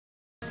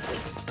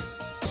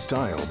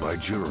Style by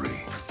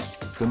jury.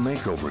 The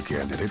makeover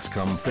candidates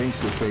come face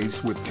to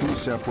face with two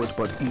separate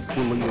but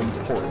equally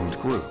important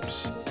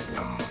groups.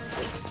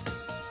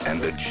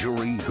 And the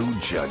jury who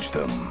judge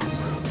them.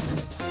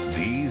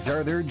 These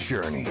are their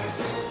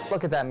journeys.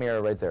 Look at that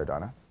mirror right there,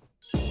 Donna.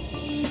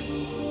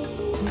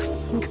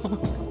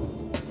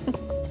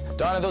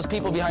 Donna, those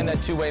people behind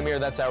that two-way mirror,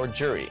 that's our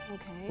jury.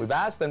 Okay. We've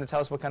asked them to tell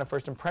us what kind of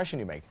first impression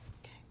you make.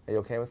 Okay. Are you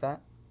okay with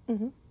that?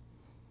 Mm-hmm.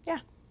 Yeah.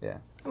 Yeah.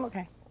 I'm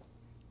okay.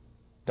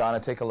 Donna,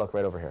 take a look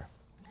right over here.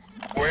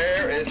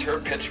 Where is her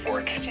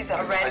pitchfork? She's a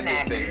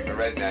redneck. A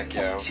redneck,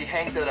 yo. She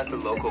hangs out at the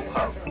local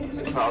pub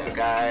with all the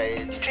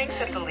guys. She drinks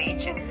at the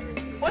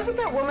Legion. Wasn't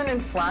that woman in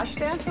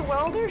Flashdance a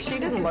welder? She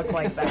didn't look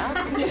like that.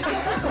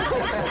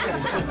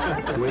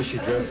 The way she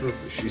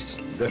dresses, she's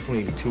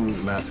definitely too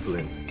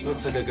masculine.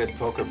 Looks like a good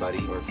poker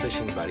buddy or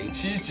fishing buddy.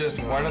 She's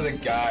just one of the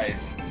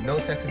guys. No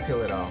sex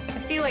appeal at all. I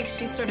feel like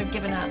she's sort of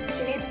given up.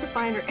 She needs to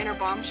find her inner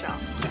bombshell.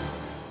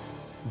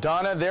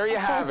 Donna, there you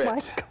have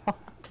it.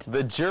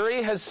 The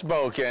jury has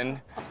spoken.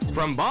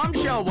 From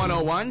Bombshell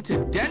 101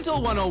 to Dental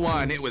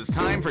 101, it was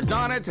time for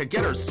Donna to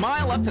get her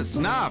smile up to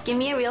snuff. Give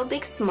me a real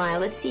big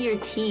smile. Let's see your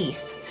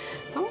teeth.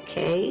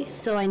 Okay,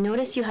 so I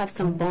notice you have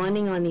some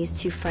bonding on these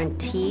two front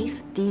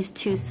teeth. These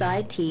two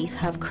side teeth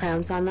have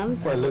crowns on them.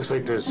 Well, it looks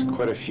like there's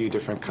quite a few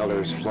different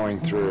colors flowing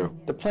through.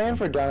 The plan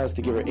for Donna is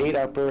to give her 8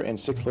 upper and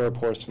 6 lower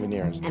porcelain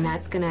veneers. And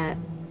that's gonna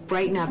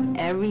brighten up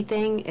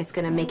everything. It's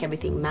gonna make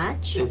everything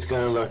match. It's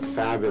gonna look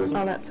fabulous.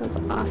 Oh, that sounds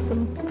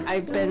awesome.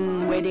 I've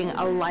been waiting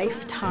a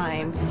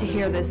lifetime to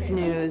hear this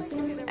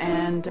news,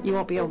 and you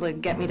won't be able to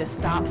get me to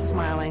stop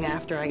smiling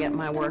after I get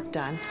my work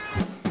done.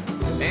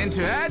 And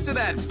to add to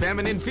that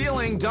feminine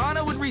feeling,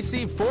 Donna would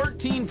receive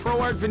 14 Pro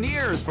Art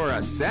veneers for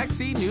a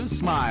sexy new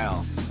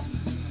smile.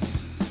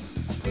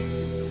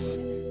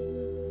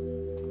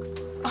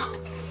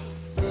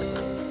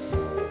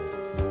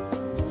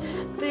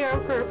 They are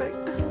perfect.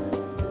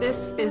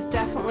 This is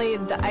definitely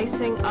the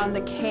icing on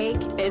the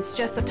cake. It's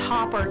just the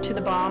topper to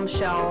the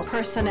bombshell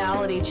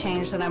personality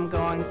change that I'm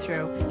going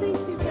through. Thank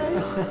you,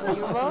 guys.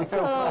 You're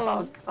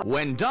welcome.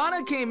 When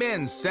Donna came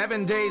in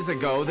 7 days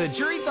ago, the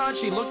jury thought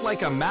she looked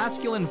like a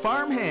masculine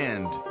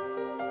farmhand.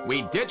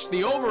 We ditched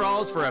the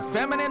overalls for a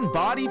feminine,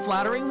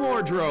 body-flattering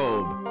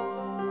wardrobe.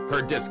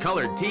 Her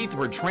discolored teeth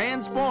were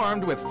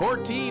transformed with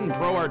 14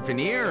 Pro Art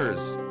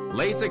veneers.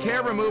 LASIK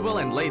hair removal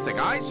and LASIK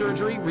eye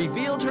surgery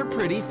revealed her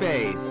pretty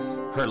face.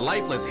 Her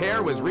lifeless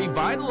hair was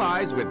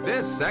revitalized with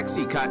this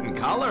sexy cut and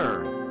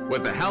color.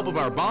 With the help of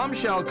our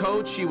bombshell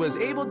coach, she was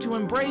able to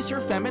embrace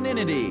her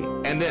femininity.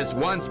 And this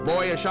once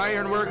boyish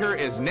ironworker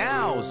is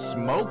now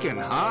smoking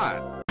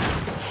hot.